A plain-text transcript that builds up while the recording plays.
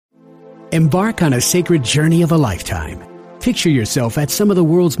Embark on a sacred journey of a lifetime. Picture yourself at some of the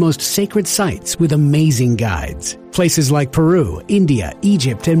world's most sacred sites with amazing guides. Places like Peru, India,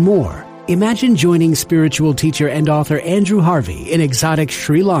 Egypt, and more. Imagine joining spiritual teacher and author Andrew Harvey in exotic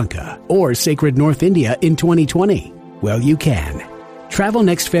Sri Lanka or sacred North India in 2020. Well, you can. Travel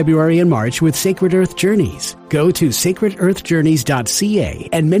next February and March with Sacred Earth Journeys. Go to sacredearthjourneys.ca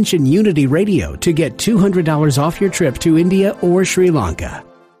and mention Unity Radio to get $200 off your trip to India or Sri Lanka.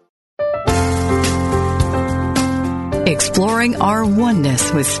 Exploring our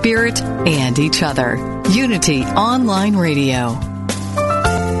oneness with Spirit and each other. Unity Online Radio.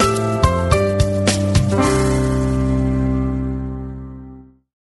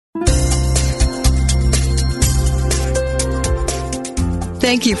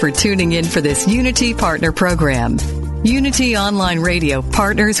 Thank you for tuning in for this Unity Partner Program. Unity Online Radio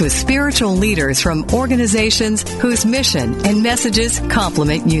partners with spiritual leaders from organizations whose mission and messages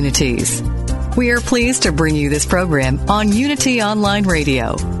complement Unity's. We are pleased to bring you this program on Unity Online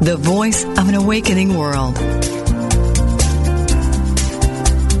Radio, the voice of an awakening world.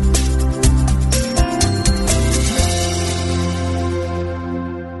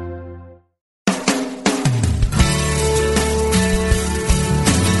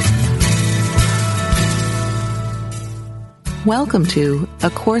 Welcome to A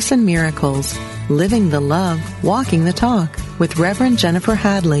Course in Miracles, Living the Love, Walking the Talk, with Reverend Jennifer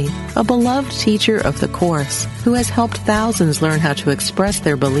Hadley, a beloved teacher of the Course who has helped thousands learn how to express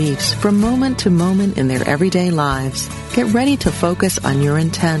their beliefs from moment to moment in their everyday lives. Get ready to focus on your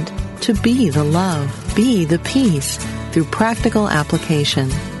intent to be the love, be the peace, through practical application.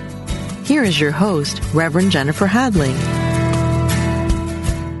 Here is your host, Reverend Jennifer Hadley.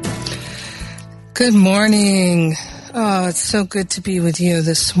 Good morning. Oh, it's so good to be with you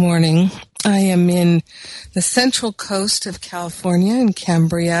this morning. I am in the central coast of California in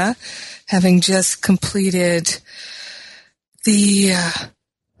Cambria, having just completed the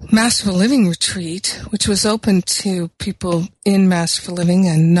Masterful Living Retreat, which was open to people in Masterful Living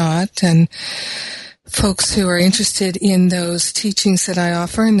and not, and folks who are interested in those teachings that I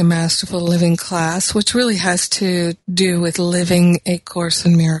offer in the Masterful Living class, which really has to do with living A Course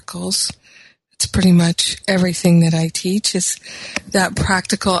in Miracles. It's pretty much everything that I teach is that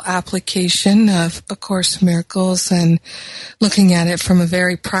practical application of A Course in Miracles and looking at it from a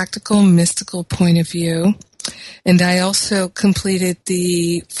very practical, mystical point of view. And I also completed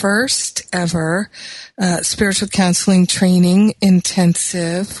the first ever spiritual counseling training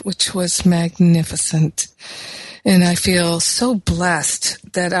intensive, which was magnificent. And I feel so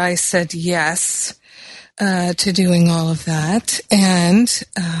blessed that I said yes to doing all of that. And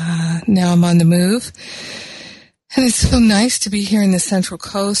now I'm on the move. And it's so nice to be here in the Central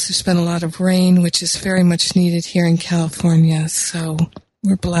Coast. There's been a lot of rain, which is very much needed here in California. So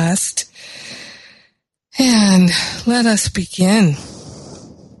we're blessed. And let us begin.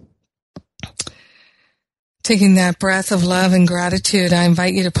 Taking that breath of love and gratitude, I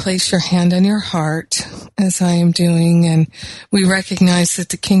invite you to place your hand on your heart, as I am doing. And we recognize that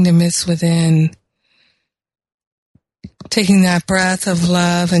the kingdom is within. Taking that breath of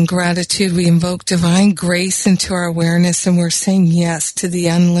love and gratitude, we invoke divine grace into our awareness, and we're saying yes to the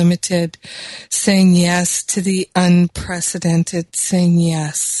unlimited, saying yes to the unprecedented, saying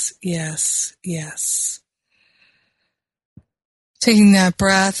yes, yes, yes. Taking that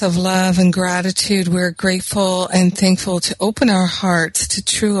breath of love and gratitude, we're grateful and thankful to open our hearts to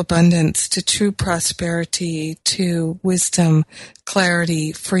true abundance, to true prosperity, to wisdom,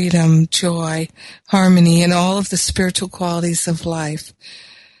 clarity, freedom, joy, harmony, and all of the spiritual qualities of life.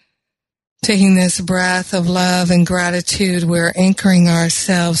 Taking this breath of love and gratitude, we're anchoring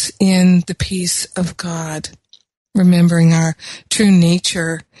ourselves in the peace of God, remembering our true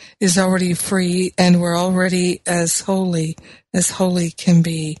nature is already free and we're already as holy can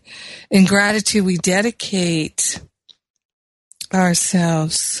be. In gratitude, we dedicate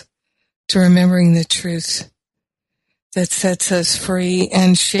ourselves to remembering the truth that sets us free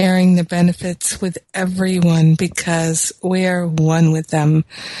and sharing the benefits with everyone because we are one with them.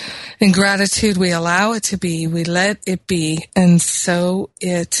 In gratitude, we allow it to be, we let it be, and so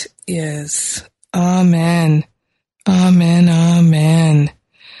it is. Amen. Amen. Amen.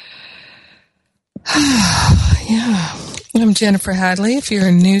 Yeah. I'm Jennifer Hadley. If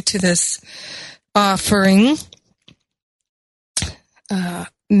you're new to this offering,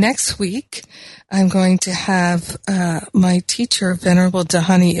 next week I'm going to have my teacher, Venerable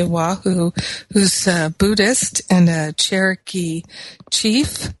Dahani Iwahu, who's a Buddhist and a Cherokee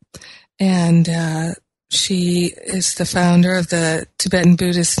chief, and she is the founder of the Tibetan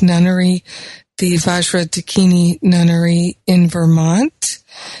Buddhist nunnery, the Vajradakini Nunnery in Vermont.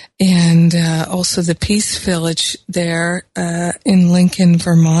 And and also the Peace Village there in Lincoln,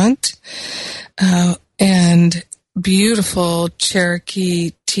 Vermont, and beautiful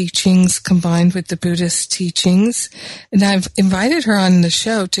Cherokee teachings combined with the Buddhist teachings. And I've invited her on the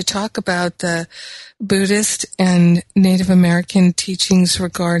show to talk about the Buddhist and Native American teachings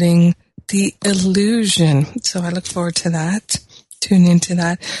regarding the illusion. So I look forward to that. Tune into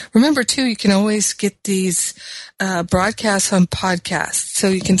that. Remember, too, you can always get these broadcasts on podcasts. So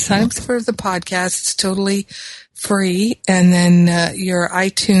you can sign up for the podcast. It's totally free. And then your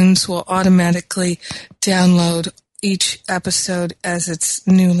iTunes will automatically download each episode as it's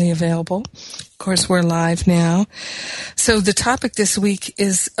newly available. Of course, we're live now. So the topic this week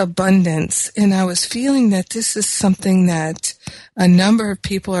is abundance. And I was feeling that this is something that a number of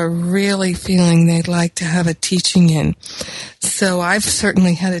people are really feeling they'd like to have a teaching in. So I've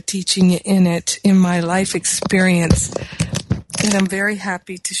certainly had a teaching in it in my life experience. And I'm very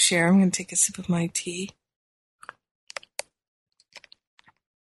happy to share. I'm going to take a sip of my tea.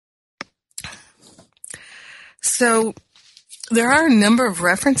 So there are a number of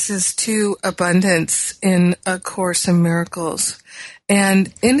references to abundance in A Course in Miracles.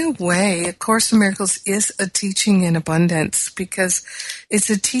 And in a way, A Course in Miracles is a teaching in abundance because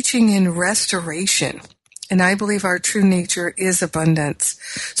it's a teaching in restoration. And I believe our true nature is abundance.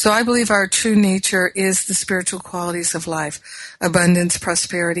 So I believe our true nature is the spiritual qualities of life: abundance,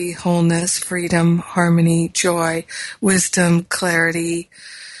 prosperity, wholeness, freedom, harmony, joy, wisdom, clarity,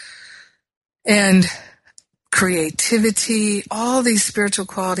 and creativity. All these spiritual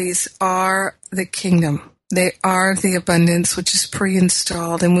qualities are the kingdom. They are the abundance which is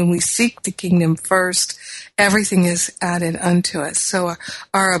pre-installed. And when we seek the kingdom first, everything is added unto us. So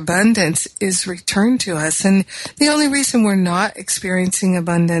our abundance is returned to us. And the only reason we're not experiencing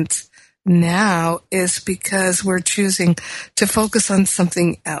abundance now is because we're choosing to focus on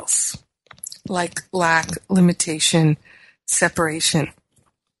something else, like lack, limitation, separation.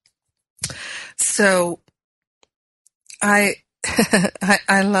 So I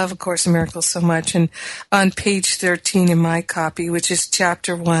love A Course in Miracles so much. And on page 13 in my copy, which is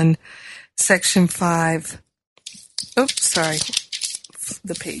chapter 1, section 5. Oops, sorry.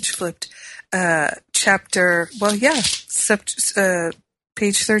 The page flipped.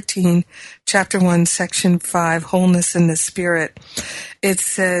 Page 13, chapter 1, section 5, Wholeness in the Spirit. It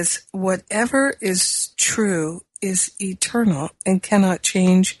says, whatever is true is eternal and cannot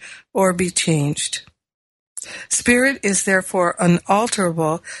change or be changed. Spirit is therefore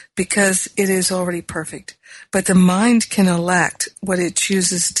unalterable because it is already perfect, but the mind can elect what it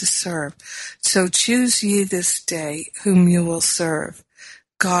chooses to serve. So choose ye this day whom you will serve,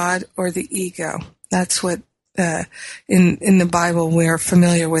 God or the ego. That's what in the Bible we're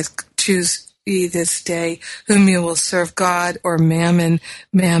familiar with. Choose ye this day whom you will serve, God or mammon.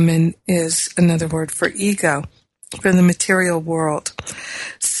 Mammon is another word for ego, for the material world.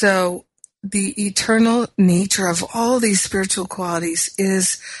 So the eternal nature of all these spiritual qualities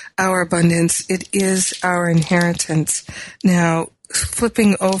is our abundance. It is our inheritance. Now,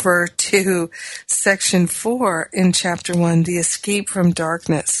 flipping over to section 4 in chapter 1, the escape from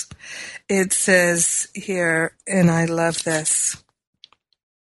darkness. It says here, and I love this,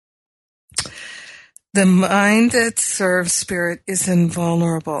 the mind that serves Spirit is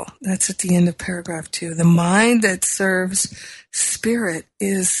invulnerable. That's at the end of paragraph 2. The mind that serves Spirit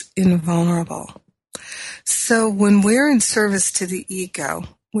is invulnerable. So when we're in service to the ego,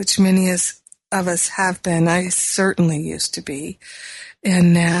 which many of us have been, I certainly used to be,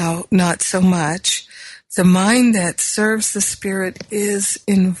 and now not so much, the mind that serves the Spirit is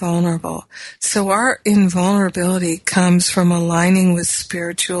invulnerable. So our invulnerability comes from aligning with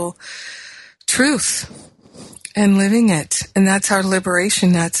spiritual truth and living it. And that's our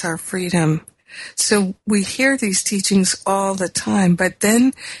liberation. That's our freedom. So we hear these teachings all the time, but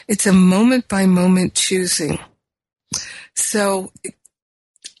then it's a moment by moment choosing. So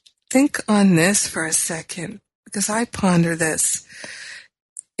think on this for a second, because I ponder this.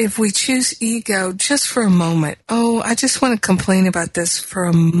 If we choose ego just for a moment, I just want to complain about this for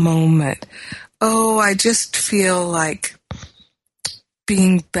a moment. I just feel like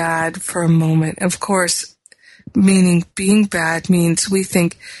being bad for a moment. Of course, meaning being bad means we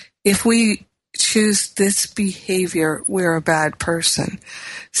think if we choose this behavior, we're a bad person.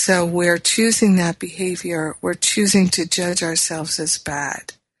 So we're choosing that behavior. We're choosing to judge ourselves as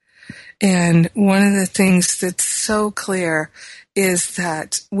bad. And one of the things that's so clear is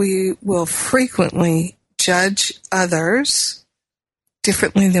that we will frequently judge others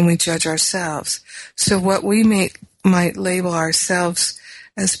differently than we judge ourselves. So what we might label ourselves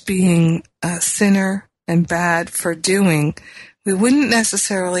as being a sinner and bad for doing, we wouldn't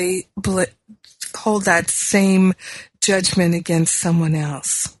necessarily hold that same judgment against someone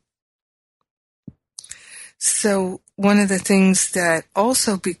else. So one of the things that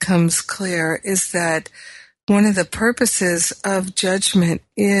also becomes clear is that one of the purposes of judgment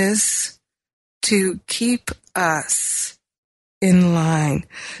is to keep us in line.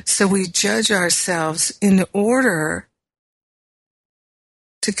 So we judge ourselves in order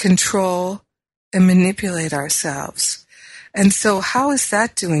to control and manipulate ourselves. And so how is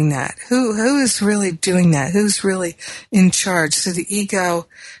that doing that? Who is really doing that? Who's really in charge? So the ego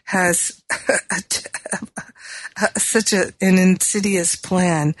has such an insidious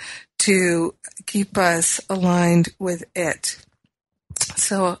plan to keep us aligned with it.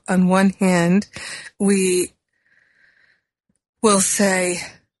 So on one hand, we will say,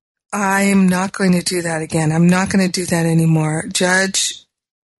 I'm not going to do that again. I'm not going to do that anymore. Judge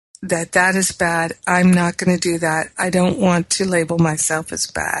that is bad. I'm not going to do that. I don't want to label myself as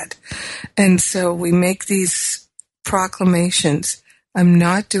bad. And so we make these proclamations. I'm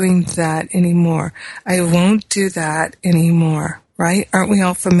not doing that anymore. I won't do that anymore, right? Aren't we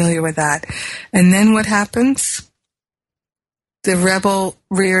all familiar with that? And then what happens? The rebel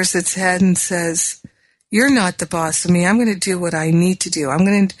rears its head and says, you're not the boss of me. I'm going to do what I need to do. I'm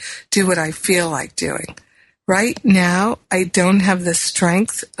going to do what I feel like doing. Right now, I don't have the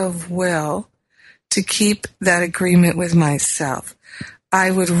strength of will to keep that agreement with myself.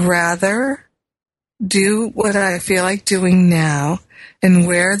 I would rather do what I feel like doing now and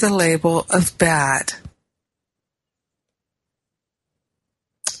wear the label of bad.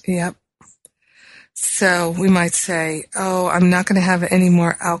 Yep. So we might say, oh, I'm not going to have any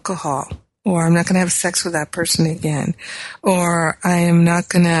more alcohol, or I'm not going to have sex with that person again, or I am not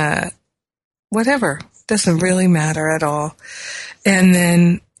going to, whatever. Doesn't really matter at all. And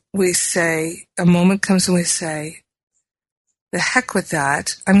then we say, a moment comes and we say, the heck with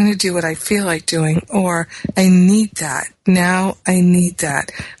that. I'm going to do what I feel like doing, or I need that. Now I need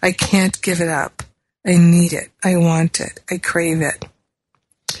that. I can't give it up. I need it. I want it. I crave it.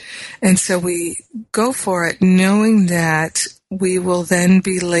 And so we go for it knowing that we will then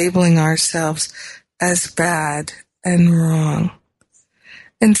be labeling ourselves as bad and wrong.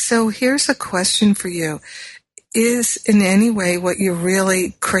 And so here's a question for you. Is in any way what you're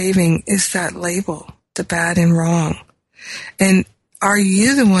really craving is that label, the bad and wrong? And are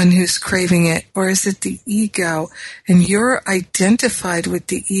you the one who's craving it, or is it the ego? And you're identified with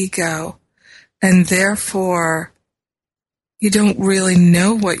the ego, and therefore you don't really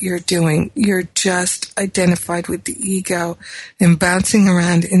know what you're doing. You're just identified with the ego and bouncing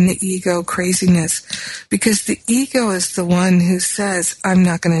around in the ego craziness, because the ego is the one who says, I'm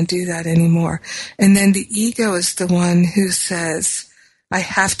not going to do that anymore. And then the ego is the one who says, I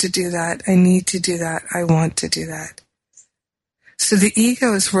have to do that. I need to do that. I want to do that. So the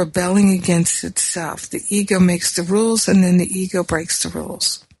ego is rebelling against itself. The ego makes the rules, and then the ego breaks the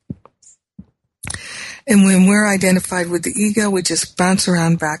rules. And when we're identified with the ego, we just bounce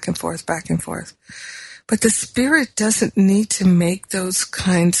around back and forth, back and forth. But the spirit doesn't need to make those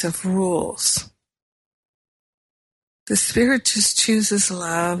kinds of rules. The spirit just chooses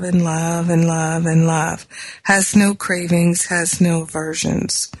love and love and love and love, has no cravings, has no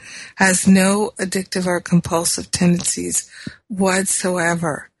aversions, has no addictive or compulsive tendencies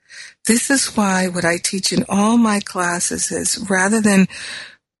whatsoever. This is why what I teach in all my classes is, rather than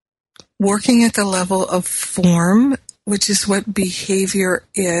working at the level of form, which is what behavior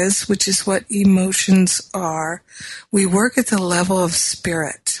is, which is what emotions are, we work at the level of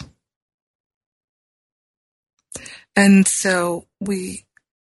spirit. And so we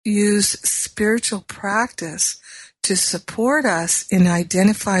use spiritual practice to support us in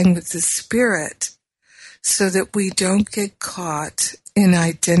identifying with the spirit so that we don't get caught in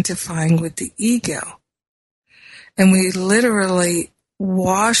identifying with the ego. And we literally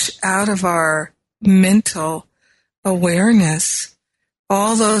wash out of our mental awareness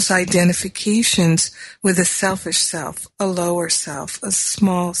all those identifications with a selfish self, a lower self, a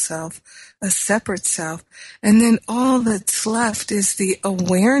small self, a separate self. And then all that's left is the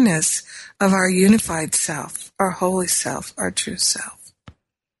awareness of our unified self, our holy self, our true self.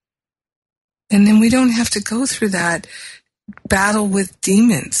 And then we don't have to go through that battle with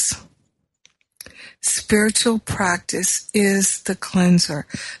demons. Spiritual practice is the cleanser.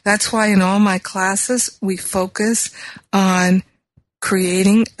 That's why in all my classes, we focus on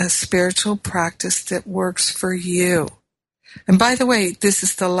creating a spiritual practice that works for you. And by the way, this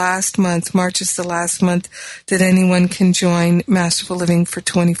is the last month. March is the last month that anyone can join Masterful Living for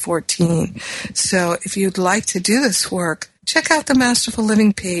 2014. So if you'd like to do this work, check out the Masterful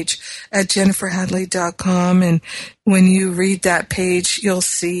Living page at jenniferhadley.com. And when you read that page,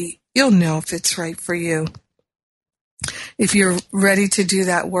 you'll know if it's right for you. If you're ready to do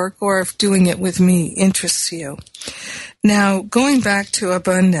that work, or if doing it with me interests you. Now, going back to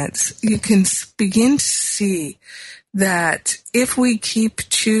abundance, you can begin to see that if we keep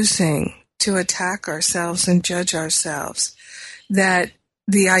choosing to attack ourselves and judge ourselves, that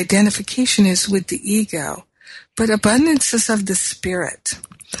the identification is with the ego, but abundance is of the spirit.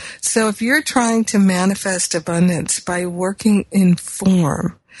 So if you're trying to manifest abundance by working in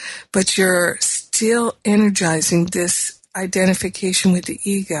form, but you're still energizing this identification with the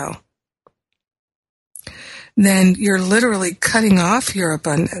ego, then you're literally cutting off your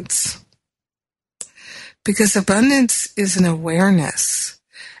abundance. Because abundance is an awareness.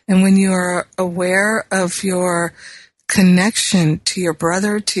 And when you are aware of your connection to your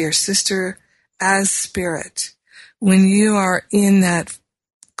brother, to your sister as spirit, when you are in that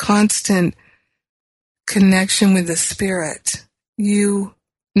constant connection with the spirit, you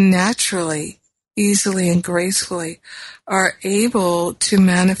naturally, easily, and gracefully are able to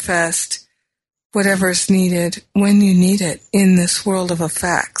manifest whatever is needed when you need it in this world of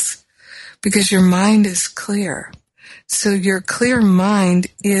effects, because your mind is clear. So your clear mind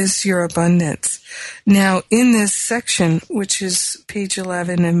is your abundance. Now, in this section, which is page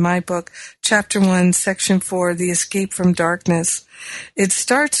 11 in my book, chapter 1, section 4, The Escape from Darkness, it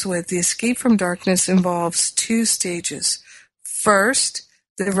starts with the escape from darkness involves 2 stages. First,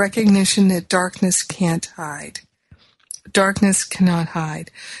 the recognition that darkness can't hide. Darkness cannot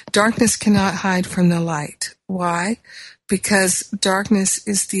hide. Darkness cannot hide from the light. Why? Because darkness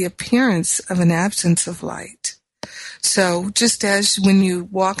is the appearance of an absence of light. So just as when you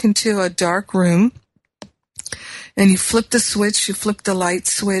walk into a dark room and you flip the switch, you flip the light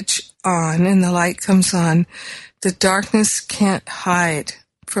switch on and the light comes on, the darkness can't hide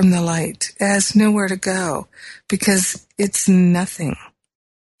from the light. It has nowhere to go because it's nothing.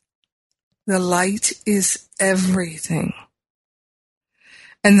 The light is everything.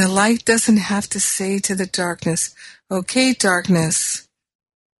 And the light doesn't have to say to the darkness, okay, darkness,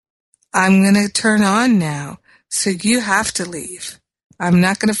 I'm going to turn on now, so you have to leave. I'm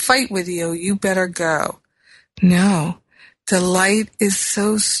not going to fight with you. You better go. No, the light is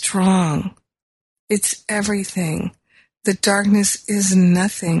so strong. It's everything. The darkness is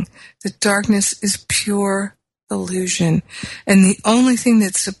nothing. The darkness is pure illusion. And the only thing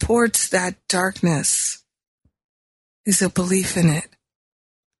that supports that darkness is a belief in it.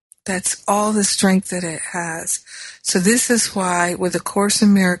 That's all the strength that it has. So this is why with A Course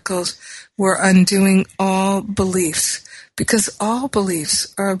in Miracles, we're undoing all beliefs, because all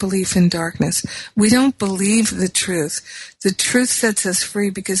beliefs are a belief in darkness. We don't believe the truth. The truth sets us free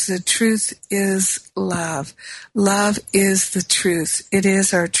because the truth is love. Love is the truth. It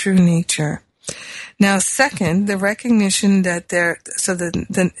is our true nature. Now, second, the recognition that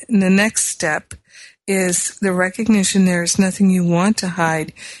the next step is the recognition there is nothing you want to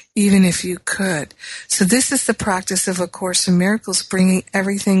hide, even if you could. So this is the practice of A Course in Miracles, bringing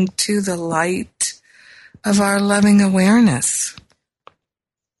everything to the light of our loving awareness.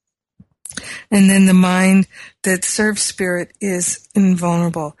 And then the mind that serves spirit is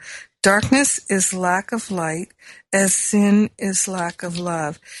invulnerable. Darkness is lack of light, as sin is lack of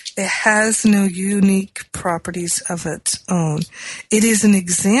love. It has no unique properties of its own. It is an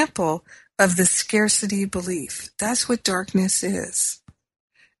example of the scarcity belief. That's what darkness is.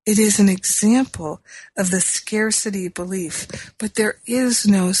 It is an example of the scarcity belief, but there is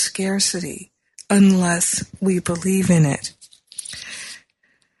no scarcity unless we believe in it.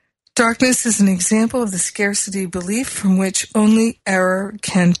 Darkness is an example of the scarcity belief from which only error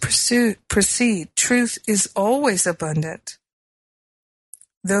can proceed. Truth is always abundant.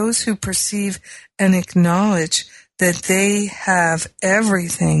 Those who perceive and acknowledge that they have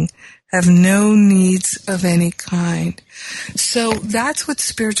everything have no needs of any kind. So that's what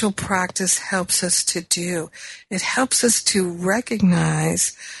spiritual practice helps us to do. It helps us to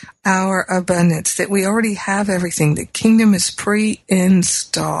recognize our abundance, that we already have everything. The kingdom is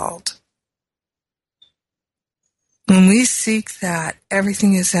pre-installed. When we seek that,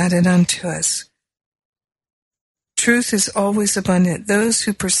 everything is added unto us. Truth is always abundant. Those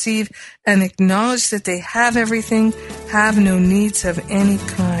who perceive and acknowledge that they have everything have no needs of any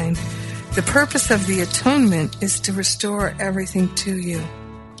kind. The purpose of the atonement is to restore everything to you.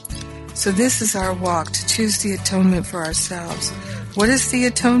 So this is our walk, to choose the atonement for ourselves. What is the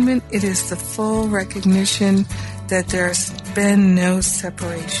atonement? It is the full recognition that there's been no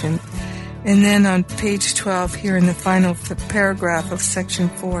separation. And then on page 12, here in the final paragraph of section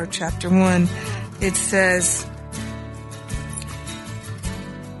 4, chapter 1, it says,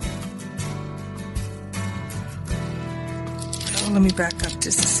 let me back up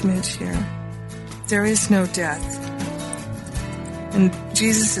just a smidge here. There is no death. And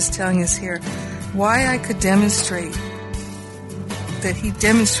Jesus is telling us here why I could demonstrate that he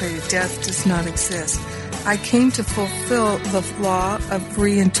demonstrated death does not exist. I came to fulfill the law of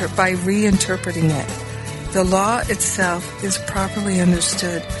by reinterpreting it. The law itself is properly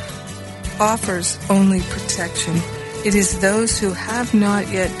understood, offers only protection. It is those who have not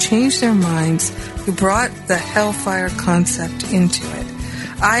yet changed their minds who brought the hellfire concept into it.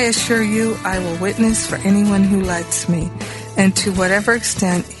 I assure you, I will witness for anyone who lets me, and to whatever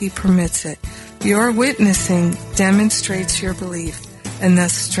extent he permits it. Your witnessing demonstrates your belief and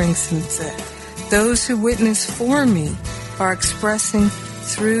thus strengthens it. Those who witness for me are expressing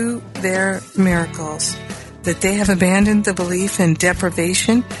through their miracles that they have abandoned the belief in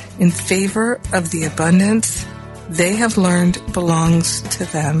deprivation in favor of the abundance they have learned belongs to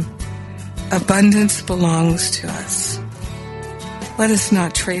them. Abundance belongs to us. Let us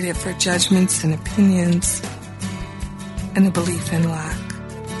not trade it for judgments and opinions and a belief in lack.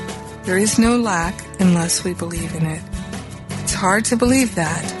 There is no lack unless we believe in it. It's hard to believe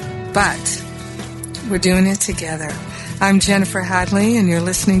that, but we're doing it together. I'm Jennifer Hadley, and you're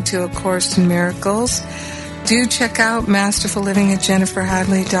listening to A Course in Miracles. Do check out Masterful Living at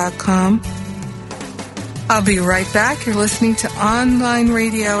jenniferhadley.com. I'll be right back. You're listening to Online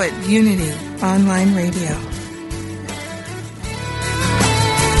Radio at Unity Online Radio.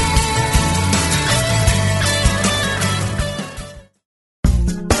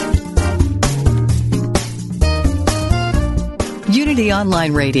 Unity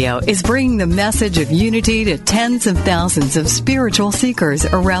Online Radio is bringing the message of unity to tens of thousands of spiritual seekers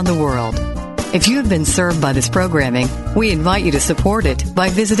around the world. If you have been served by this programming, we invite you to support it by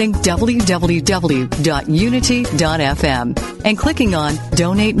visiting www.unity.fm and clicking on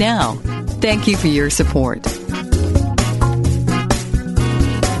Donate Now. Thank you for your support.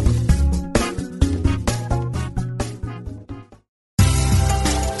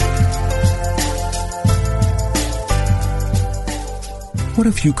 What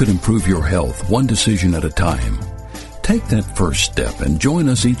if you could improve your health one decision at a time? Take that first step and join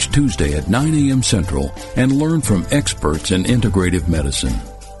us each Tuesday at 9 a.m. Central and learn from experts in integrative medicine.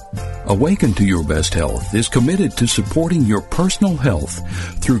 Awaken to Your Best Health is committed to supporting your personal health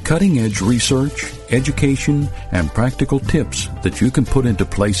through cutting-edge research, education, and practical tips that you can put into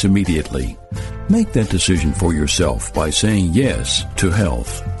place immediately. Make that decision for yourself by saying yes to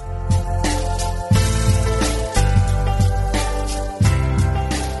health.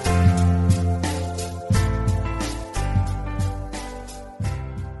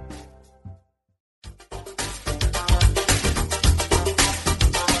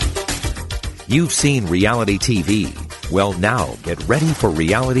 You've seen reality TV. Well, now get ready for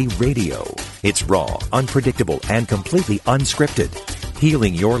reality radio. It's raw, unpredictable, and completely unscripted.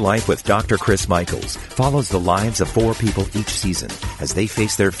 Healing Your Life with Dr. Chris Michaels follows the lives of 4 people each season as they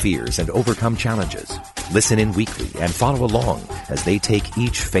face their fears and overcome challenges. Listen in weekly and follow along as they take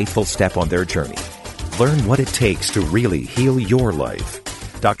each faithful step on their journey. Learn what it takes to really heal your life.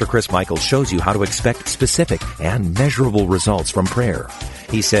 Dr. Chris Michaels shows you how to expect specific and measurable results from prayer.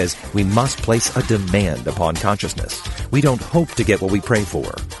 He says we must place a demand upon consciousness. We don't hope to get what we pray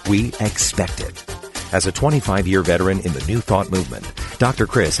for. We expect it. As a 25-year veteran in the New Thought movement, Dr.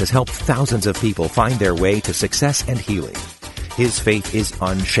 Chris has helped thousands of people find their way to success and healing. His faith is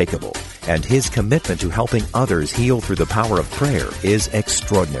unshakable, and his commitment to helping others heal through the power of prayer is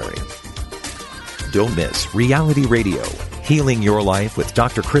extraordinary. Don't miss Reality Radio, Healing Your Life with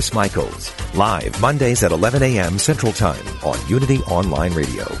Dr. Chris Michaels, live Mondays at 11 a.m. Central Time on Unity Online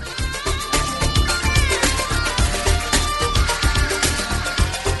Radio.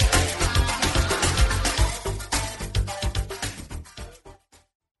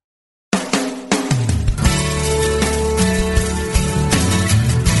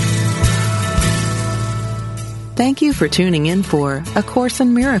 Thank you for tuning in for A Course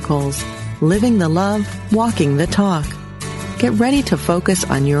in Miracles, Living the Love, Walking the Talk. Get ready to focus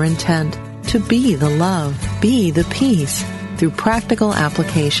on your intent to be the love, be the peace through practical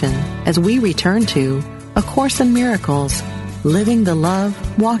application as we return to A Course in Miracles, Living the Love,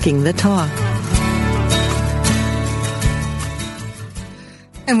 Walking the Talk.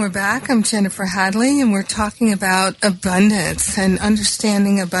 And we're back. I'm Jennifer Hadley, and we're talking about abundance and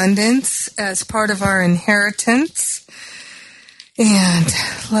understanding abundance as part of our inheritance and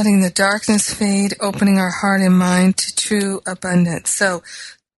letting the darkness fade, opening our heart and mind to true abundance. So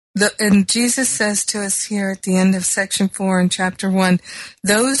And Jesus says to us here at the end of section 4 in chapter 1,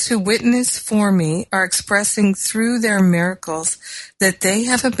 those who witness for me are expressing through their miracles that they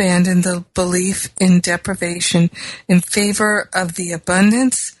have abandoned the belief in deprivation in favor of the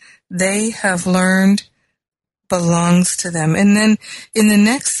abundance they have learned belongs to them. And then in the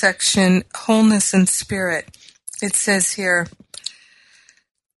next section, wholeness and spirit, it says here,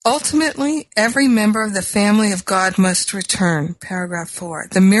 ultimately, every member of the family of God must return. Paragraph 4.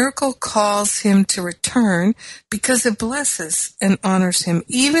 The miracle calls him to return because it blesses and honors him,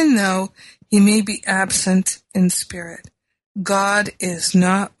 even though he may be absent in spirit. God is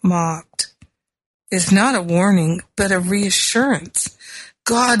not mocked, is not a warning, but a reassurance.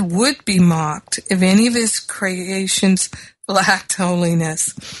 God would be mocked if any of his creations lacked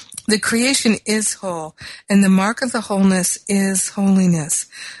holiness. The creation is whole, and the mark of the wholeness is holiness.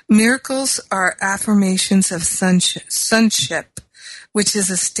 Miracles are affirmations of sonship, which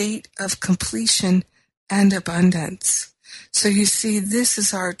is a state of completion and abundance. So you see, this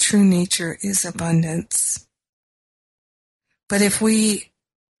is our true nature, is abundance. But if we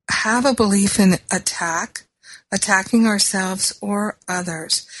have a belief in attacking ourselves or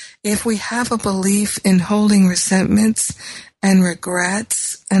others, if we have a belief in holding resentments and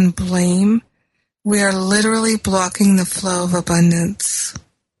regrets and blame, we are literally blocking the flow of abundance.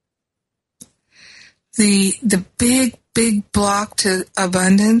 The big block to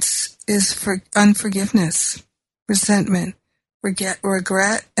abundance is for unforgiveness, resentment,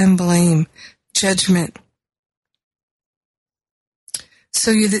 regret and blame, judgment. So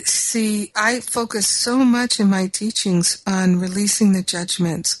you see, I focus so much in my teachings on releasing the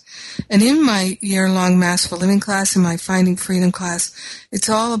judgments. And in my year-long Masterful Living class, in my Finding Freedom class, it's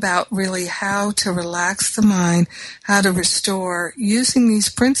all about really how to relax the mind, how to restore, using these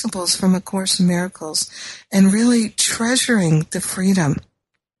principles from A Course in Miracles, and really treasuring the freedom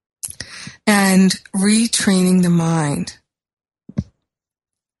and retraining the mind.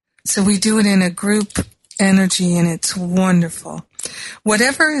 So we do it in a group energy, and it's wonderful.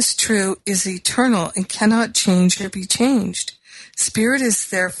 Whatever is true is eternal and cannot change or be changed. Spirit is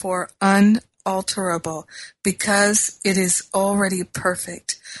therefore unalterable because it is already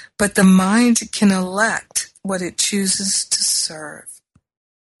perfect, but the mind can elect what it chooses to serve.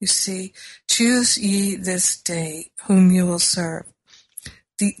 You see, choose ye this day whom you will serve.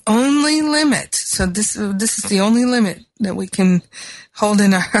 The only limit, so this is the only limit that we can hold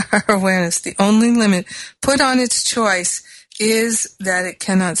in our awareness, the only limit put on its choice is that it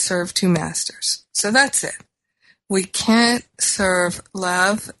cannot serve two masters. So that's it. We can't serve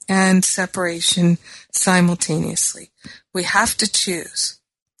love and separation simultaneously. We have to choose.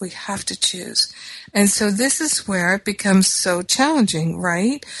 We have to choose. And so this is where it becomes so challenging,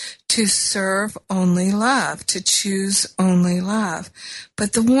 right? To serve only love, to choose only love.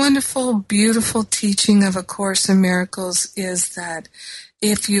 But the wonderful, beautiful teaching of A Course in Miracles is that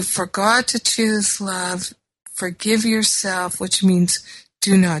if you forgot to choose love, forgive yourself, which means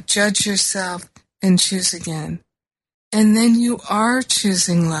do not judge yourself, and choose again. And then you are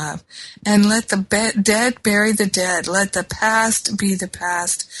choosing love. And let the dead bury the dead. Let the past be the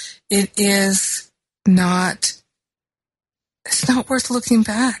past. It's not worth looking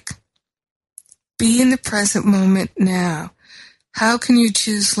back. Be in the present moment now. How can you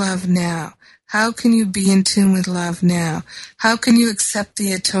choose love now? How can you be in tune with love now? How can you accept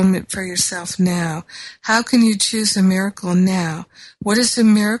the atonement for yourself now? How can you choose a miracle now? What is a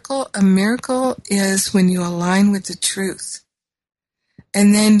miracle? A miracle is when you align with the truth.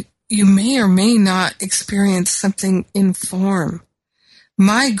 And then you may or may not experience something in form.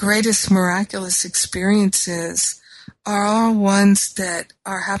 My greatest miraculous experiences are all ones that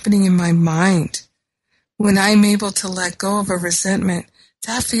are happening in my mind. When I'm able to let go of a resentment,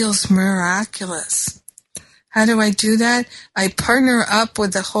 that feels miraculous. How do I do that? I partner up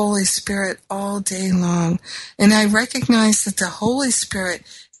with the Holy Spirit all day long, and I recognize that the Holy Spirit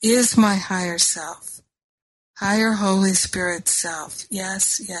is my higher self. Higher Holy Spirit self.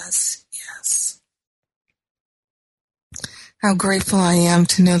 Yes, yes, yes. How grateful I am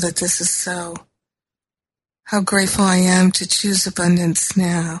to know that this is so. How grateful I am to choose abundance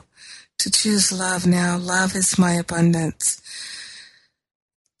now, to choose love now. Love is my abundance.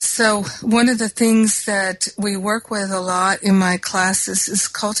 So one of the things that we work with a lot in my classes is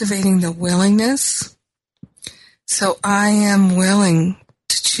cultivating the willingness. So I am willing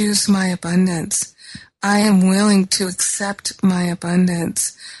to choose my abundance. I am willing to accept my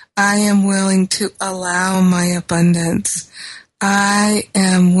abundance. I am willing to allow my abundance. I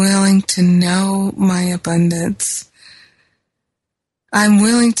am willing to know my abundance. I'm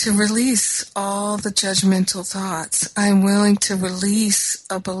willing to release all the judgmental thoughts. I'm willing to release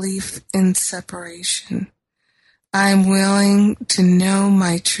a belief in separation. I'm willing to know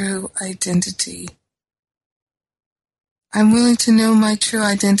my true identity. I'm willing to know my true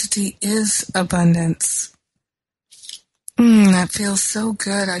identity is abundance. That feels so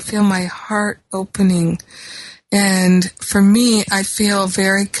good. I feel my heart opening. And for me, I feel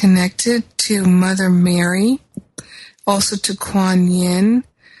very connected to Mother Mary, also to Kuan Yin.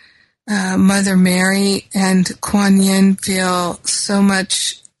 Mother Mary and Kuan Yin feel so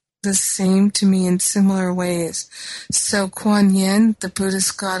much the same to me in similar ways. So Kuan Yin, the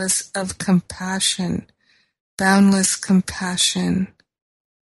Buddhist goddess of compassion, boundless compassion,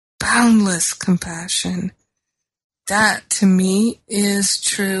 boundless compassion. That, to me, is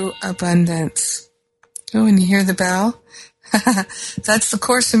true abundance. Oh, and you hear the bell? That's the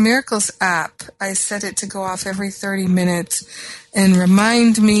Course in Miracles app. I set it to go off every 30 minutes and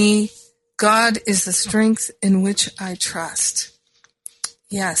remind me God is the strength in which I trust.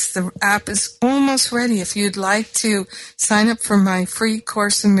 Yes, the app is almost ready. If you'd like to sign up for my free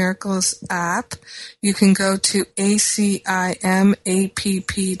Course in Miracles app, you can go to ACIMAPP.com.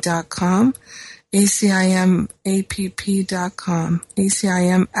 ACIMAPP.com,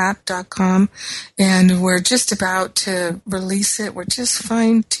 ACIMapp.com, and we're just about to release it. We're just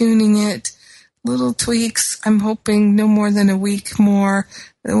fine-tuning it, little tweaks. I'm hoping no more than a week more.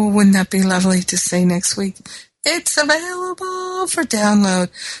 Oh, wouldn't that be lovely to say next week? It's available for download.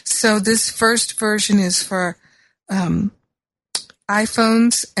 So this first version is for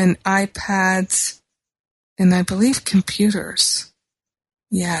iPhones and iPads, and I believe computers.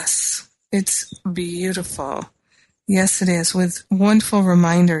 Yes. It's beautiful. Yes, it is, with wonderful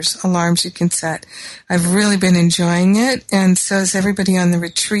reminders, alarms you can set. I've really been enjoying it, and so is everybody on the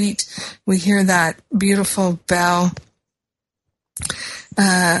retreat. We hear that beautiful bell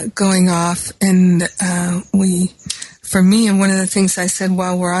going off, and for me, and one of the things I said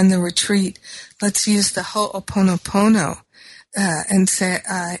while we're on the retreat, let's use the Ho'oponopono and say,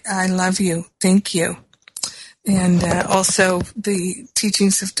 I love you, thank you. And also the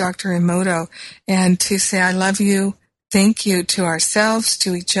teachings of Dr. Emoto, and to say I love you, thank you to ourselves,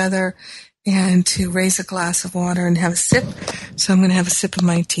 to each other, and to raise a glass of water and have a sip. So I'm going to have a sip of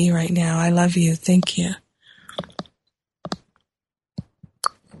my tea right now. I love you. Thank you.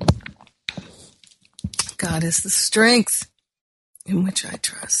 God is the strength in which I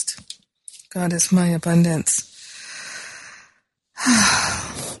trust. God is my abundance.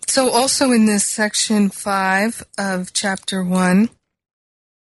 So also in this section 5 of chapter 1,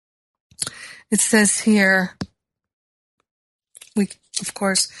 it says here, we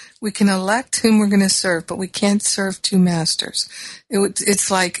can elect whom we're going to serve, but we can't serve two masters. It's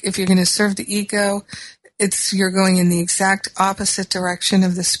like if you're going to serve the ego, you're going in the exact opposite direction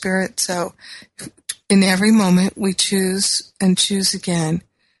of the spirit. So in every moment we choose and choose again.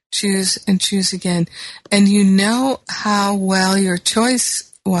 Choose and choose again. And you know how well your choice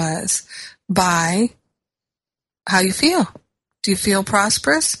was by how you feel. Do you feel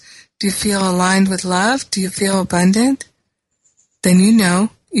prosperous? Do you feel aligned with love? Do you feel abundant? Then you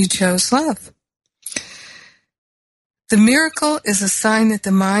know you chose love. The miracle is a sign that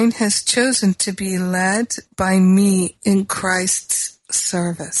the mind has chosen to be led by me in Christ's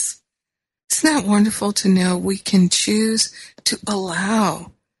service. Isn't that wonderful to know we can choose to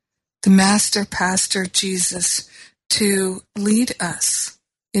allow the Master Pastor Jesus to lead us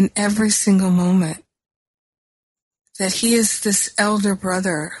in every single moment? That he is this elder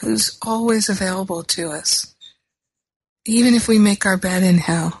brother who's always available to us, even if we make our bed in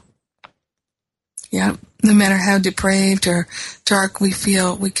hell. Yeah, no matter how depraved or dark we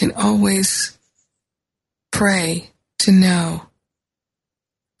feel, we can always pray to know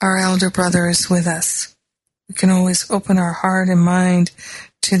our elder brother is with us. We can always open our heart and mind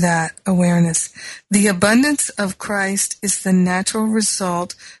to that awareness. The abundance of Christ is the natural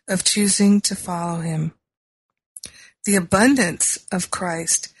result of choosing to follow him. The abundance of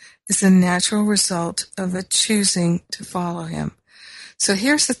Christ is the natural result of a choosing to follow him. So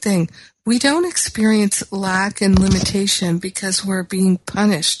here's the thing. We don't experience lack and limitation because we're being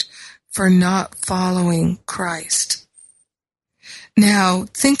punished for not following Christ. Now,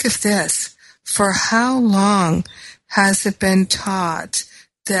 think of this. For how long has it been taught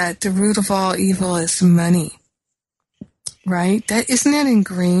that the root of all evil is money? Right? Isn't that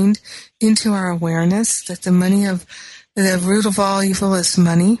ingrained into our awareness that the root of all evil is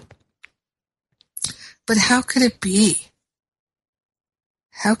money? But how could it be?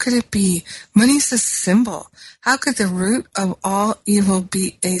 How could it be? Money's a symbol. How could the root of all evil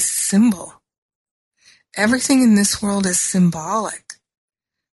be a symbol? Everything in this world is symbolic.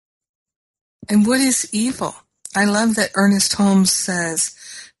 And what is evil? I love that Ernest Holmes says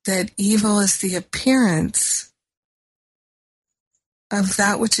that evil is the appearance of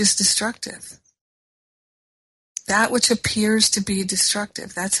that which is destructive. That which appears to be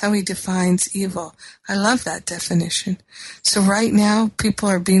destructive. That's how he defines evil. I love that definition. So right now, people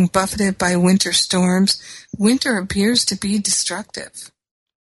are being buffeted by winter storms. Winter appears to be destructive.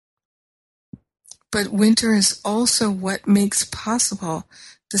 But winter is also what makes possible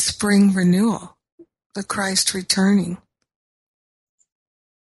the spring renewal, the Christ returning.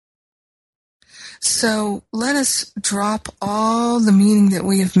 So let us drop all the meaning that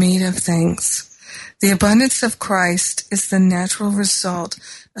we have made of things. The abundance of Christ is the natural result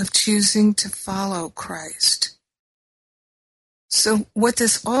of choosing to follow Christ. So what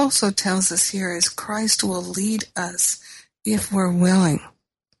this also tells us here is Christ will lead us if we're willing.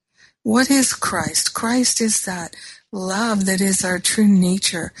 What is Christ? Christ is that love that is our true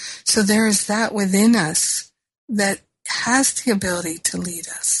nature. So there is that within us that has the ability to lead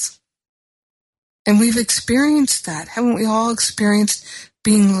us. And we've experienced that. Haven't we all experienced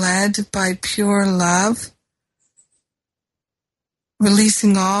being led by pure love?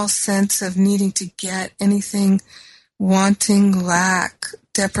 Releasing all sense of needing to get anything, wanting, lack,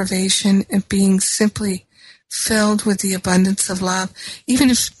 deprivation, and being simply filled with the abundance of love, even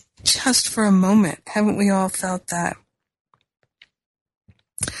if just for a moment. Haven't we all felt that?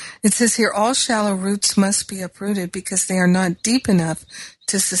 It says here, all shallow roots must be uprooted because they are not deep enough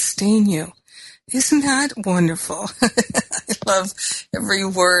to sustain you. Isn't that wonderful? I love every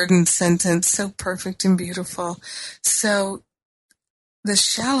word and sentence, so perfect and beautiful. So the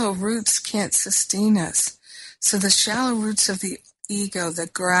shallow roots can't sustain us. So the shallow roots of the ego, the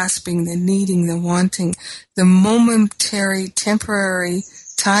grasping, the needing, the wanting, the momentary, temporary,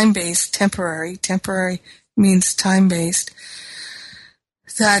 time-based, temporary means time-based,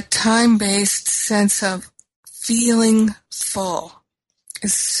 that time-based sense of feeling full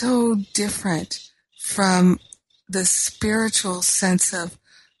is so different from the spiritual sense of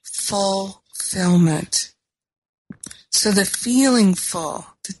fulfillment. So the feeling full,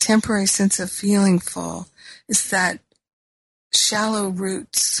 the temporary sense of feeling full, is that shallow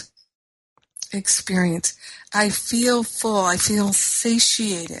roots experience. I feel full, I feel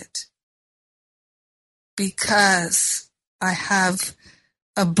satiated because I have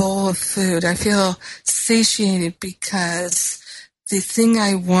a bowl of food. I feel satiated because the thing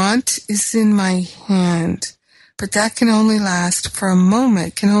I want is in my hand, but that can only last for a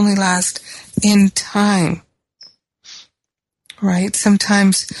moment, can only last in time, right?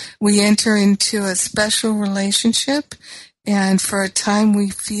 Sometimes we enter into a special relationship, and for a time we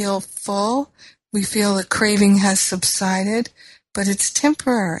feel full, we feel the craving has subsided, but it's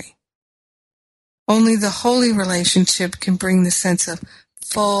temporary. Only the holy relationship can bring the sense of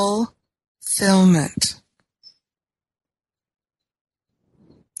fulfillment.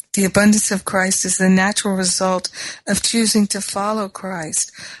 The abundance of Christ is the natural result of choosing to follow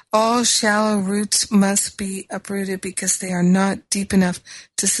Christ. All shallow roots must be uprooted because they are not deep enough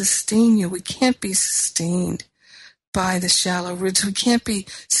to sustain you. We can't be sustained by the shallow roots. We can't be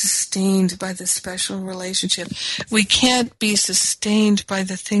sustained by the special relationship. We can't be sustained by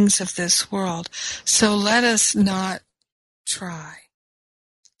the things of this world. So let us not try.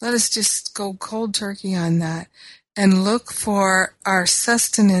 Let us just go cold turkey on that and look for our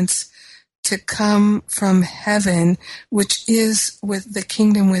sustenance to come from heaven, which is with the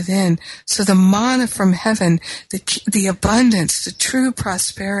kingdom within. So the manna from heaven, the abundance, the true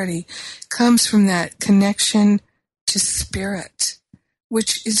prosperity comes from that connection to spirit,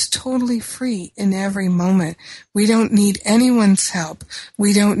 which is totally free in every moment. We don't need anyone's help.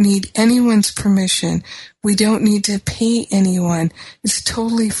 We don't need anyone's permission. We don't need to pay anyone. It's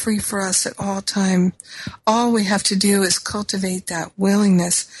totally free for us at all time. All we have to do is cultivate that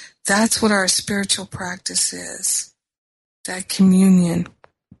willingness. That's what our spiritual practice is, that communion.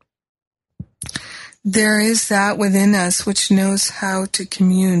 There is that within us which knows how to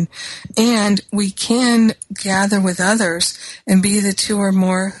commune, and we can gather with others and be the two or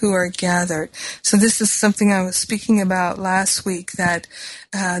more who are gathered. So this is something I was speaking about last week, that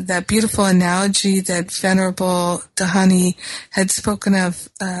beautiful analogy that Venerable Dhani had spoken of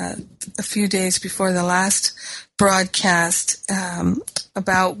a few days before the last broadcast,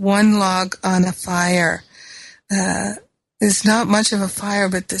 about one log on a fire. It's not much of a fire,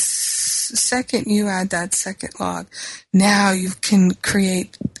 but the second you add that second log, now you can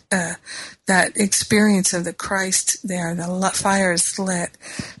create that experience of the Christ there. The fire is lit.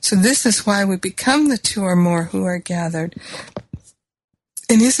 So this is why we become the two or more who are gathered.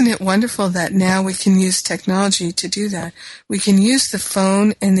 And isn't it wonderful that now we can use technology to do that? We can use the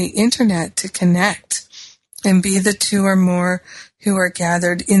phone and the internet to connect and be the two or more who are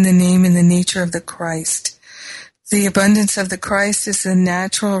gathered in the name and the nature of the Christ. The abundance of the Christ is the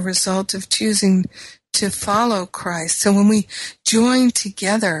natural result of choosing to follow Christ. So when we join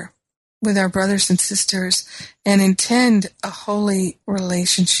together with our brothers and sisters and intend a holy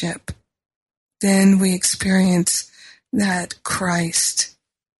relationship, then we experience that Christ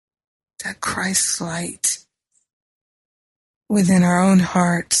light within our own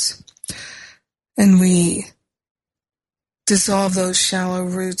hearts. And we dissolve those shallow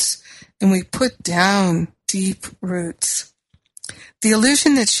roots and we put down deep roots. The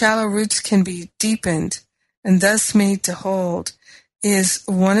illusion that shallow roots can be deepened and thus made to hold is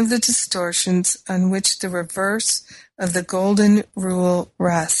one of the distortions on which the reverse of the golden rule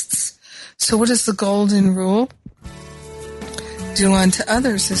rests. So what is the golden rule? Do unto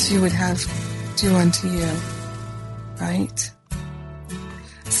others as you would have do unto you. Right?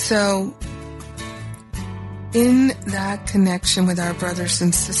 So, in that connection with our brothers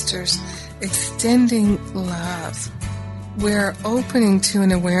and sisters, extending love, we're opening to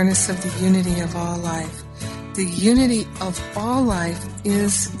an awareness of the unity of all life. The unity of all life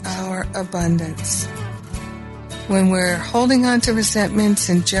is our abundance. When we're holding on to resentments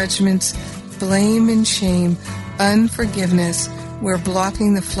and judgments, blame and shame, unforgiveness, we're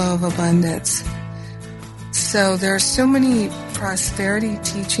blocking the flow of abundance. So there are so many prosperity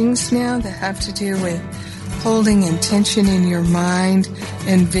teachings now that have to do with holding intention in your mind,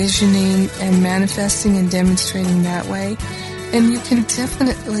 envisioning and manifesting and demonstrating that way. And you can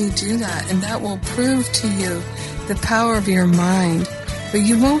definitely do that, and that will prove to you the power of your mind. But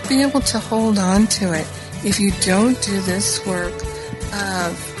you won't be able to hold on to it if you don't do this work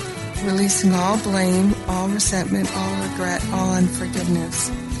of releasing all blame, all resentment, all regret, all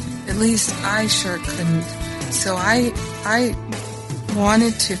unforgiveness. At least I sure couldn't. So I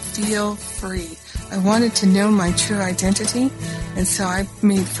wanted to feel free. I wanted to know my true identity, and so I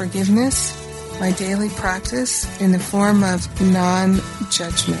made forgiveness my daily practice in the form of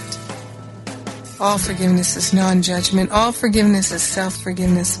non-judgment. All forgiveness is non-judgment. All forgiveness is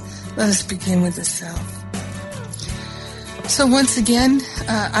self-forgiveness. Let us begin with the self. So once again,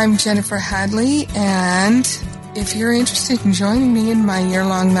 I'm Jennifer Hadley, and if you're interested in joining me in my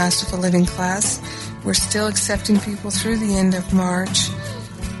year-long Masterful Living class, we're still accepting people through the end of March.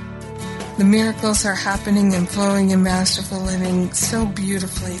 The miracles are happening and flowing in Masterful Living so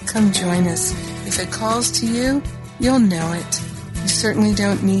beautifully. Come join us. If it calls to you, you'll know it. You certainly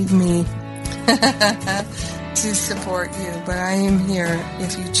don't need me to support you, but I am here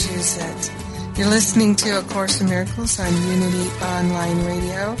if you choose it. You're listening to A Course in Miracles on Unity Online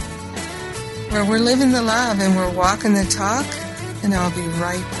Radio, where we're living the love and we're walking the talk, and I'll be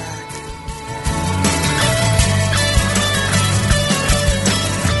right back.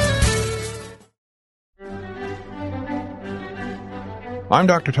 I'm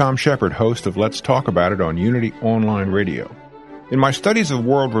Dr. Tom Shepard, host of Let's Talk About It on Unity Online Radio. In my studies of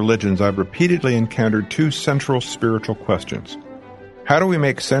world religions, I've repeatedly encountered two central spiritual questions. How do we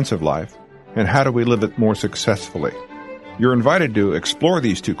make sense of life, and how do we live it more successfully? You're invited to explore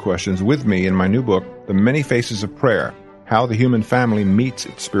these two questions with me in my new book, The Many Faces of Prayer, How the Human Family Meets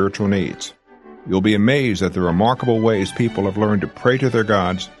Its Spiritual Needs. You'll be amazed at the remarkable ways people have learned to pray to their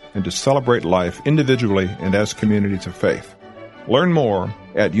gods and to celebrate life individually and as communities of faith. Learn more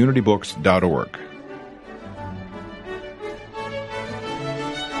at unitybooks.org.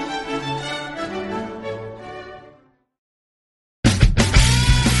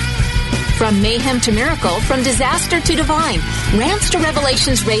 From mayhem to miracle, from disaster to divine, Rants to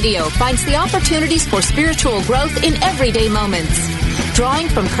Revelations Radio finds the opportunities for spiritual growth in everyday moments. Drawing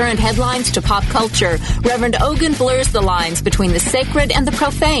from current headlines to pop culture, Reverend Ogun blurs the lines between the sacred and the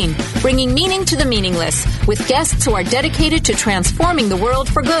profane, bringing meaning to the meaningless, with guests who are dedicated to transforming the world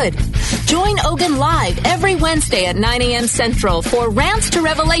for good. Join Ogun live every Wednesday at 9 a.m. Central for Rants to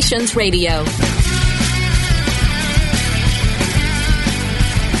Revelations Radio.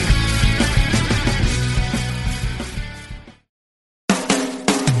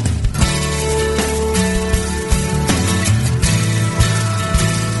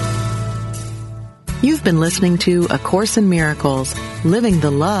 You've been listening to A Course in Miracles, Living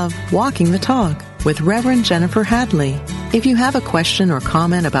the Love, Walking the Talk, with Reverend Jennifer Hadley. If you have a question or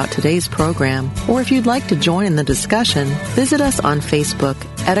comment about today's program, or if you'd like to join in the discussion, visit us on Facebook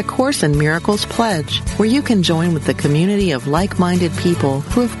at A Course in Miracles Pledge, where you can join with the community of like-minded people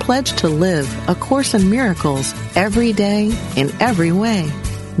who have pledged to live A Course in Miracles every day in every way.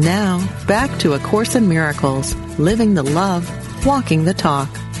 Now, back to A Course in Miracles, Living the Love, Walking the Talk.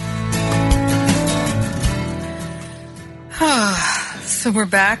 So we're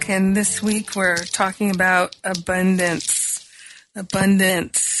back, and this week we're talking about abundance,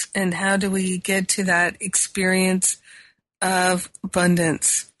 and how do we get to that experience of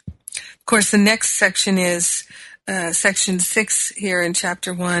abundance. Of course, the next section is section 6 here in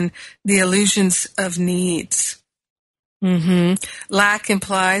chapter 1, the illusions of needs. Lack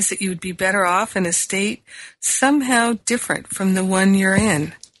implies that you would be better off in a state somehow different from the one you're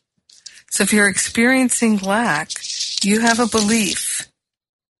in. So if you're experiencing lack, you have a belief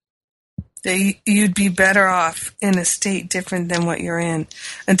that you'd be better off in a state different than what you're in.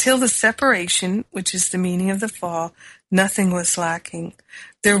 Until the separation, which is the meaning of the fall, nothing was lacking.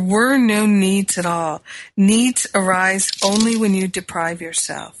 There were no needs at all. Needs arise only when you deprive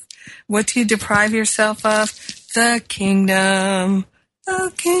yourself. What do you deprive yourself of? The kingdom.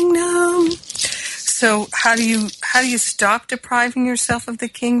 The kingdom. So how do you stop depriving yourself of the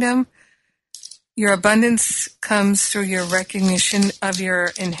kingdom? Your abundance comes through your recognition of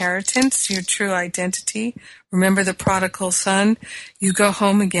your inheritance, your true identity. Remember the prodigal son? You go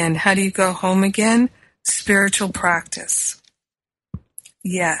home again. How do you go home again? Spiritual practice.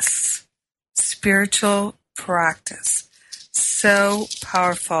 Yes, spiritual practice. So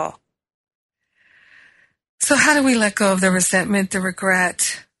powerful. So how do we let go of the resentment, the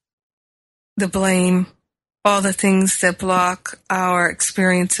regret, the blame, all the things that block our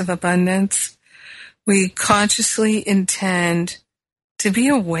experience of abundance? We consciously intend to be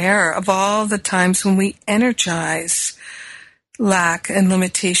aware of all the times when we energize lack and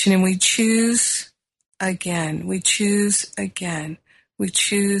limitation, and we choose again. We choose again. We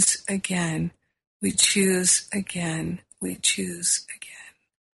choose again. We choose again. We choose again.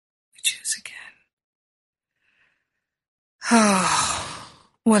 We choose again. Oh,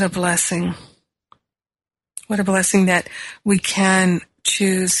 what a blessing. What a blessing that we can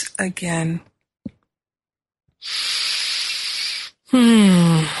choose again.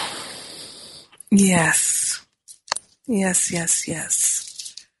 Yes. Yes, yes,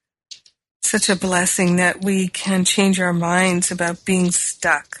 yes. Such a blessing that we can change our minds about being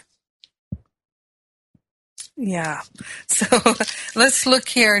stuck. Yeah. So let's look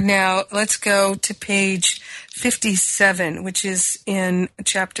here now. Let's go to page 57, which is in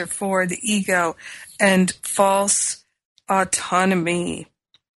chapter 4, the ego and false autonomy.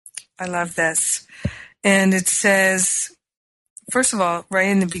 I love this. And it says, first of all, right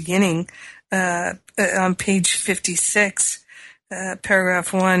in the beginning, on page 56,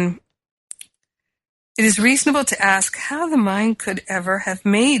 paragraph 1, it is reasonable to ask how the mind could ever have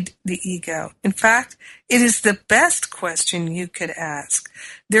made the ego. In fact, it is the best question you could ask.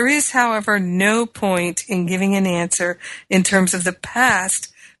 There is, however, no point in giving an answer in terms of the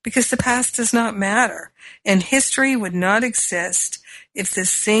past, because the past does not matter, and history would not exist if the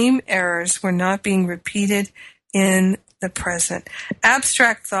same errors were not being repeated in the present.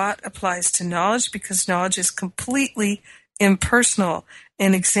 Abstract thought applies to knowledge because knowledge is completely impersonal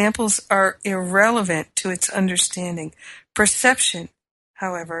and examples are irrelevant to its understanding. Perception,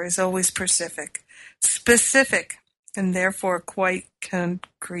 however, is always specific, and therefore quite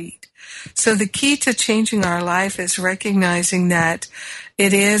concrete. So the key to changing our life is recognizing that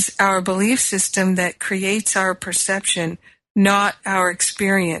it is our belief system that creates our perception, not our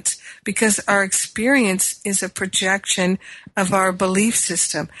experience, because our experience is a projection of our belief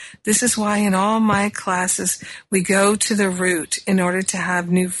system. This is why in all my classes we go to the root in order to have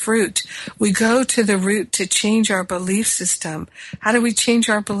new fruit. We go to the root to change our belief system. How do we change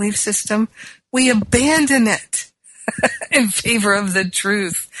our belief system? We abandon it in favor of the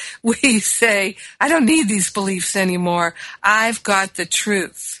truth. We say, I don't need these beliefs anymore. I've got the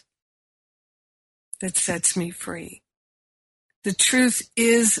truth that sets me free. The truth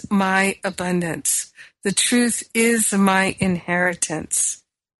is my abundance. The truth is my inheritance.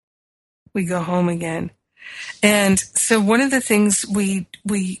 We go home again. And so one of the things we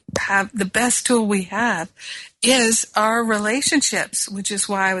have, the best tool we have is our relationships, which is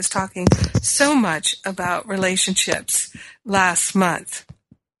why I was talking so much about relationships last month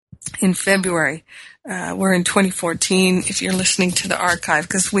in February. We're in 2014, if you're listening to the archive,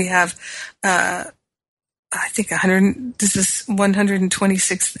 because we have, I think this is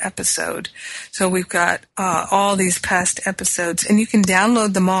 126th episode. So we've got all these past episodes, and you can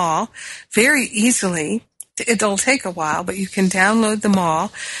download them all very easily. It'll take a while, but you can download them all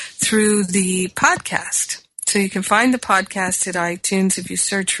through the podcast. So you can find the podcast at iTunes. If you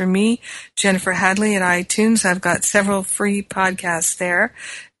search for me, Jennifer Hadley, at iTunes, I've got several free podcasts there,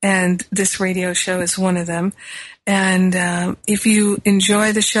 and this radio show is one of them. And if you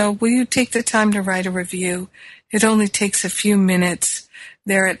enjoy the show, will you take the time to write a review It only takes a few minutes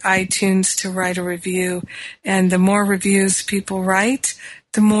there at iTunes to write a review. And the more reviews people write,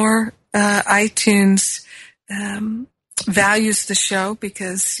 the more iTunes values the show,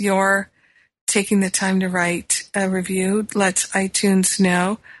 because you're taking the time to write a review lets iTunes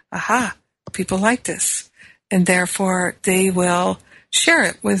know, aha, people like this. And therefore, they will share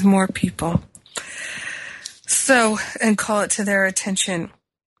it with more people. So, and call it to their attention.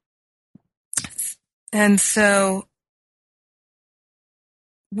 And so,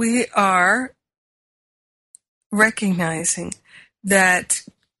 we are recognizing that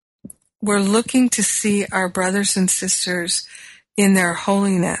we're looking to see our brothers and sisters in their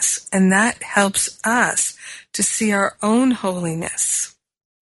holiness, and that helps us to see our own holiness,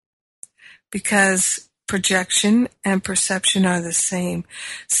 because projection and perception are the same.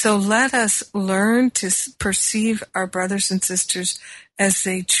 So let us learn to perceive our brothers and sisters as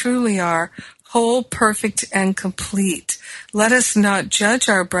they truly are, whole, perfect, and complete. Let us not judge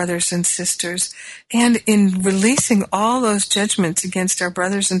our brothers and sisters, and in releasing all those judgments against our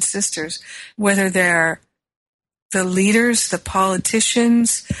brothers and sisters, whether they're the leaders, the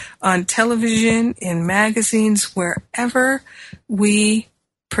politicians, on television, in magazines, wherever we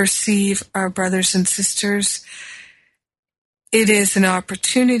perceive our brothers and sisters, it is an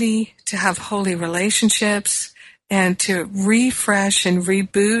opportunity to have holy relationships and to refresh and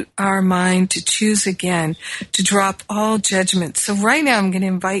reboot our mind, to choose again, to drop all judgment. So right now I'm going to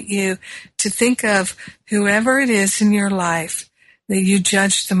invite you to think of whoever it is in your life that you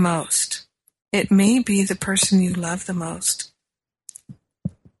judge the most. It may be the person you love the most.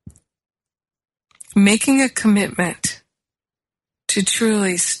 Making a commitment to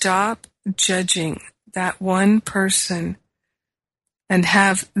truly stop judging that one person and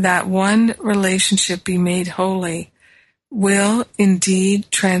have that one relationship be made holy will indeed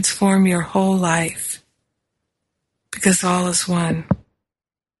transform your whole life, because all is one.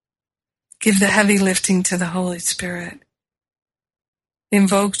 Give the heavy lifting to the Holy Spirit.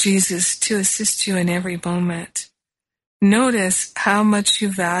 Invoke Jesus to assist you in every moment. Notice how much you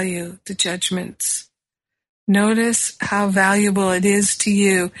value the judgments. Notice how valuable it is to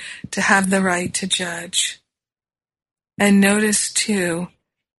you to have the right to judge. And notice, too,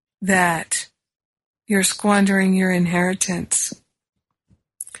 that you're squandering your inheritance.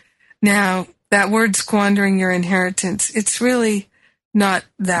 Now, that word squandering your inheritance, it's really not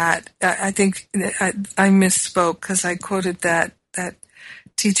that. I think I misspoke because I quoted that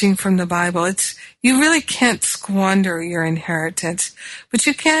teaching from the Bible. It's, you really can't squander your inheritance, but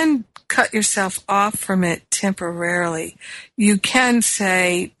you can cut yourself off from it temporarily. You can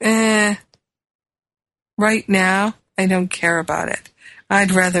say, right now, I don't care about it.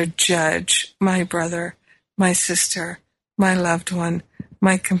 I'd rather judge my brother, my sister, my loved one,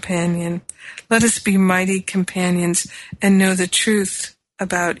 my companion. Let us be mighty companions and know the truth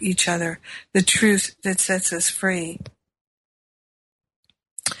about each other, the truth that sets us free.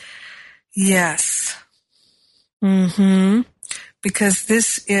 Yes. Because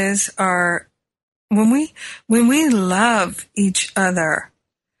this is our, when we love each other,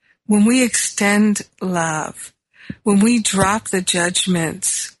 when we extend love, when we drop the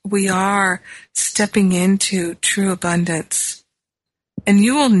judgments, we are stepping into true abundance. And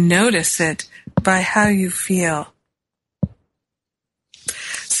you will notice it by how you feel.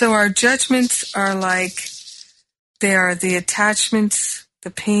 So our judgments are like, they are the attachments,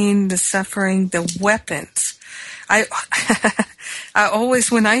 the pain, the suffering, the weapons. I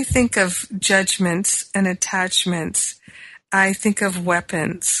always, when I think of judgments and attachments, I think of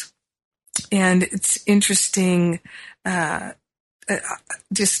weapons. And it's interesting, I'll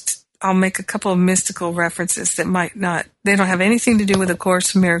make a couple of mystical references that they don't have anything to do with A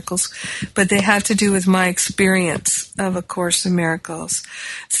Course in Miracles, but they have to do with my experience of A Course in Miracles.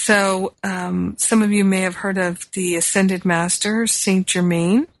 So, some of you may have heard of the Ascended Master, Saint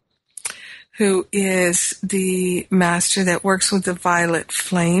Germain, who is the master that works with the violet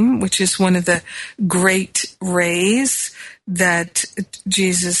flame, which is one of the great rays that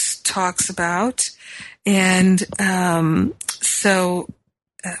Jesus talks about. And so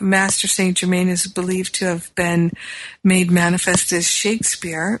Master Saint Germain is believed to have been made manifest as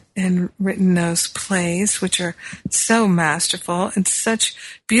Shakespeare and written those plays, which are so masterful and such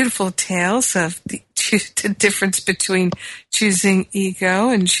beautiful tales of the difference between choosing ego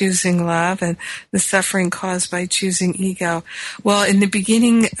and choosing love, and the suffering caused by choosing ego. Well, in the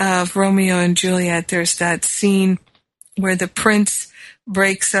beginning of Romeo and Juliet, there's that scene where the prince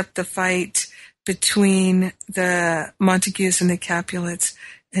breaks up the fight between the Montagues and the Capulets,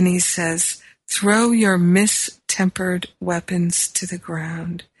 and he says, "Throw your tempered weapons to the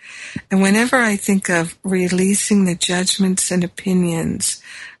ground. And whenever I think of releasing the judgments and opinions,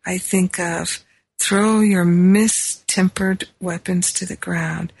 I think of throw your mistempered weapons to the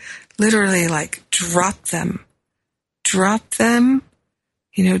ground. Literally, like, drop them. Drop them.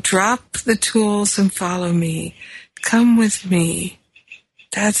 Drop the tools and follow me. Come with me.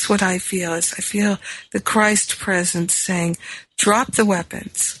 That's what I feel. I feel the Christ presence saying, drop the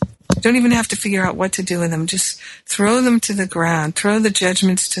weapons. You don't even have to figure out what to do with them. Just throw them to the ground. Throw the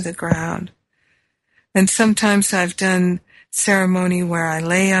judgments to the ground. And sometimes I've done ceremony where I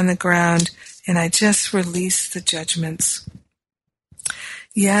lay on the ground and I just release the judgments.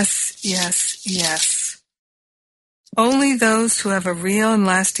 Yes, yes, yes. Only those who have a real and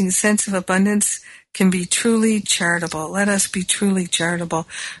lasting sense of abundance can be truly charitable. Let us be truly charitable.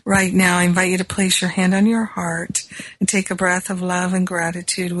 Right now, I invite you to place your hand on your heart and take a breath of love and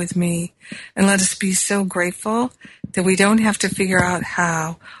gratitude with me. And let us be so grateful that we don't have to figure out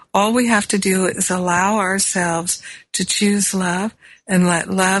how. All we have to do is allow ourselves to choose love and let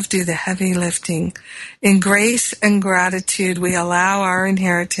love do the heavy lifting. In grace and gratitude, we allow our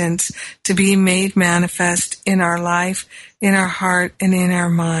inheritance to be made manifest in our life, in our heart, and in our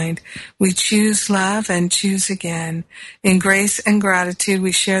mind. We choose love and choose again. In grace and gratitude,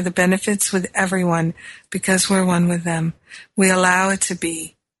 we share the benefits with everyone because we're one with them. We allow it to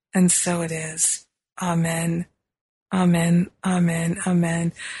be, and so it is. Amen. Amen. Amen.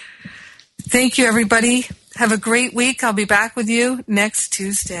 Amen. Thank you, everybody. Have a great week. I'll be back with you next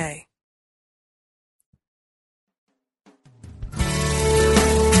Tuesday.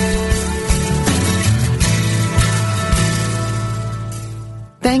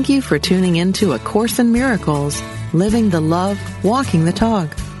 Thank you for tuning in to A Course in Miracles, Living the Love, Walking the Talk,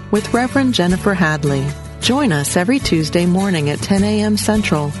 with Reverend Jennifer Hadley. Join us every Tuesday morning at 10 a.m.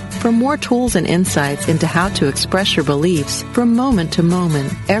 Central for more tools and insights into how to express your beliefs from moment to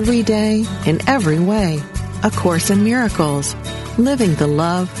moment, every day, in every way. A Course in Miracles, Living the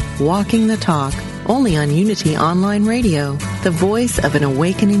Love, Walking the Talk, only on Unity Online Radio, the voice of an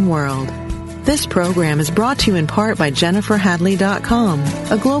awakening world. This program is brought to you in part by JenniferHadley.com,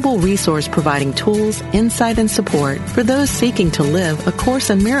 a global resource providing tools, insight, and support for those seeking to live A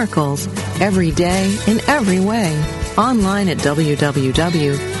Course in Miracles every day in every way. Online at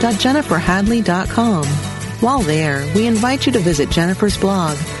www.JenniferHadley.com. While there, we invite you to visit Jennifer's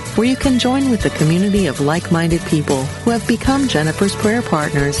blog, where you can join with the community of like-minded people who have become Jennifer's prayer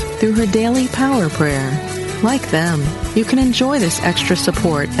partners through her daily power prayer. Like them, you can enjoy this extra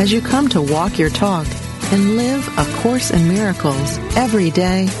support as you come to walk your talk and live A Course in Miracles every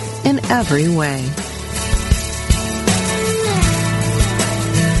day in every way.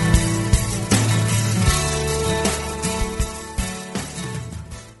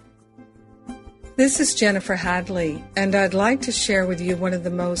 This is Jennifer Hadley, and I'd like to share with you one of the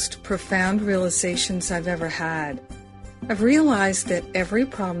most profound realizations I've ever had. I've realized that every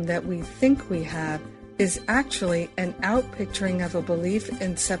problem that we think we have is actually an outpicturing of a belief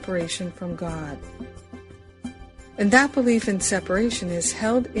in separation from God. And that belief in separation is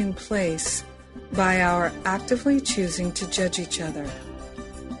held in place by our actively choosing to judge each other.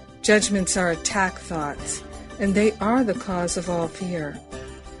 Judgments are attack thoughts, and they are the cause of all fear.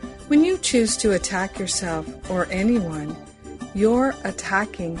 When you choose to attack yourself or anyone, you're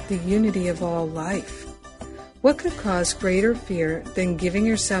attacking the unity of all life. What could cause greater fear than giving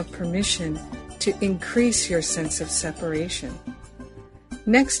yourself permission to increase your sense of separation?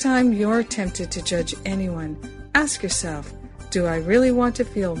 Next time you're tempted to judge anyone, ask yourself, do I really want to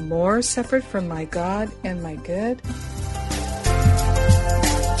feel more separate from my God and my good?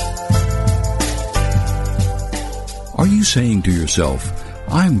 Are you saying to yourself,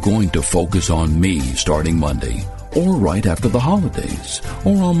 I'm going to focus on me starting Monday, or right after the holidays,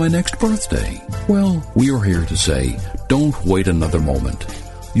 or on my next birthday? Well, we are here to say, don't wait another moment.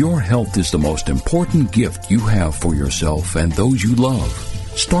 Your health is the most important gift you have for yourself and those you love.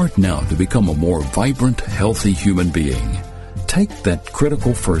 Start now to become a more vibrant, healthy human being. Take that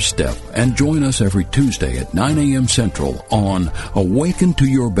critical first step and join us every Tuesday at 9 a.m. Central on Awaken to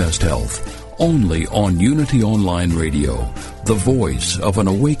Your Best Health, only on Unity Online Radio, the voice of an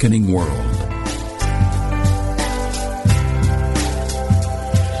awakening world.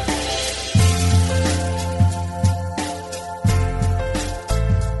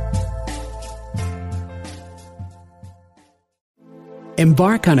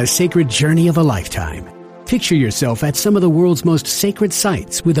 Embark on a sacred journey of a lifetime. Picture yourself at some of the world's most sacred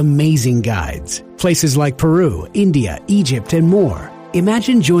sites with amazing guides. Places like Peru, India, Egypt, and more.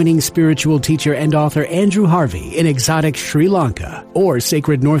 Imagine joining spiritual teacher and author Andrew Harvey in exotic Sri Lanka or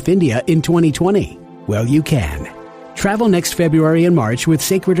sacred North India in 2020. Well, you can. Travel next February and March with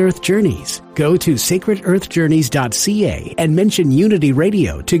Sacred Earth Journeys. Go to sacredearthjourneys.ca and mention Unity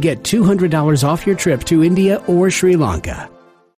Radio to get $200 off your trip to India or Sri Lanka.